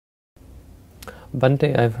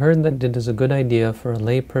Bhante, I've heard that it is a good idea for a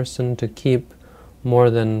layperson to keep more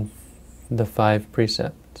than the 5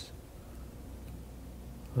 precepts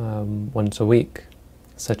once a week,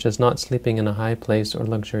 such as not sleeping in a high place or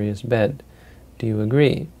luxurious bed. Do you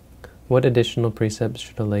agree? What additional precepts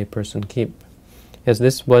should a layperson keep? Yes,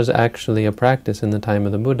 this was actually a practice in the time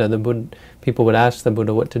of the Buddha. People would ask the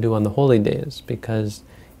Buddha what to do on the holy days, because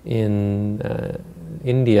in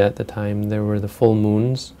India at the time there were the full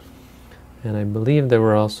moons, and I believe there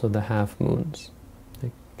were also the half moons.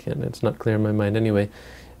 It's not clear in my mind. Anyway,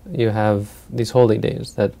 you have these holy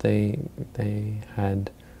days that they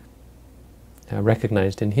had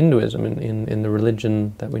recognized in Hinduism, in the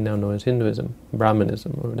religion that we now know as Hinduism,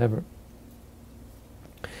 Brahmanism, or whatever.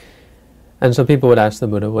 And so people would ask the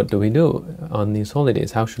Buddha, what do we do on these holy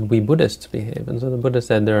days? How should we Buddhists behave? And so the Buddha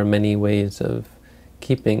said there are many ways of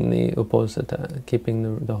keeping the uposatha,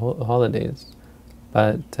 keeping the holidays.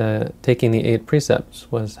 But taking the 8 precepts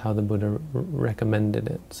was how the Buddha recommended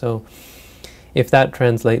it. So if that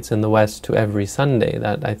translates in the West to every Sunday,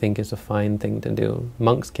 that I think is a fine thing to do.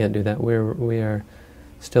 Monks can't do that. We are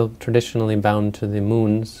still traditionally bound to the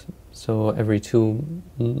moons. So every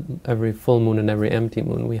full moon and every empty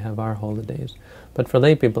moon, we have our holidays. But for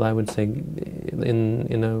lay people, I would say,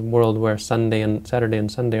 in a world where Saturday and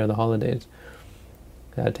Sunday are the holidays,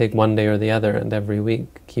 take one day or the other, and every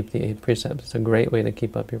week keep the 8 precepts. It's a great way to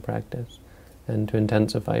keep up your practice and to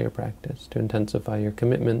intensify your practice, to intensify your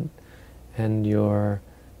commitment and your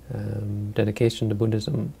dedication to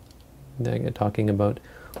Buddhism. They're talking about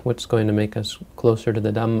what's going to make us closer to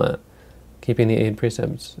the Dhamma. Keeping the 8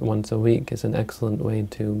 precepts once a week is an excellent way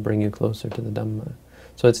to bring you closer to the Dhamma.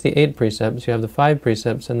 So it's the 8 precepts, you have the 5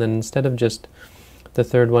 precepts, and then instead of just the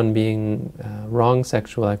third one being wrong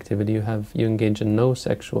sexual activity, you engage in no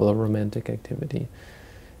sexual or romantic activity.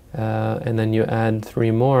 And then you add 3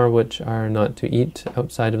 more, which are not to eat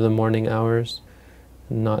outside of the morning hours,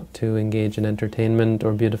 not to engage in entertainment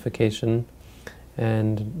or beautification,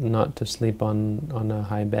 and not to sleep on a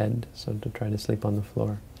high bed, so to try to sleep on the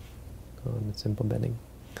floor, on a simple bedding.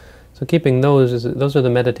 So keeping those are the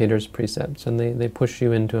meditator's precepts, and they push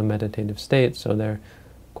you into a meditative state, so they're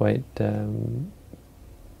quite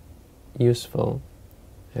useful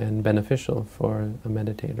and beneficial for a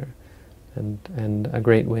meditator, and a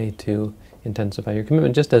great way to intensify your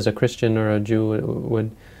commitment, just as a Christian or a Jew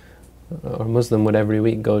would, or Muslim would every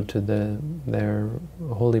week go to their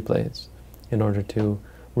holy place in order to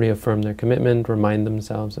reaffirm their commitment, remind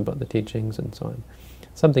themselves about the teachings, and so on.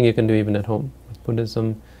 Something you can do even at home. With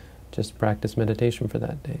Buddhism, just practice meditation for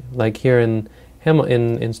that day. Like here in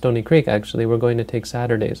Stony Creek, actually, we're going to take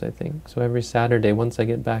Saturdays, I think. So every Saturday, once I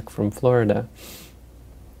get back from Florida,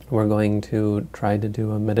 we're going to try to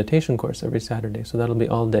do a meditation course every Saturday. So that'll be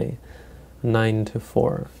all day, 9 to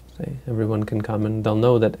 4. Say. Everyone can come, and they'll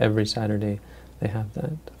know that every Saturday they have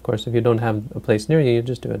that. Of course, if you don't have a place near you, you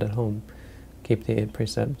just do it at home. Keep the 8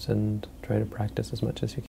 precepts and try to practice as much as you can.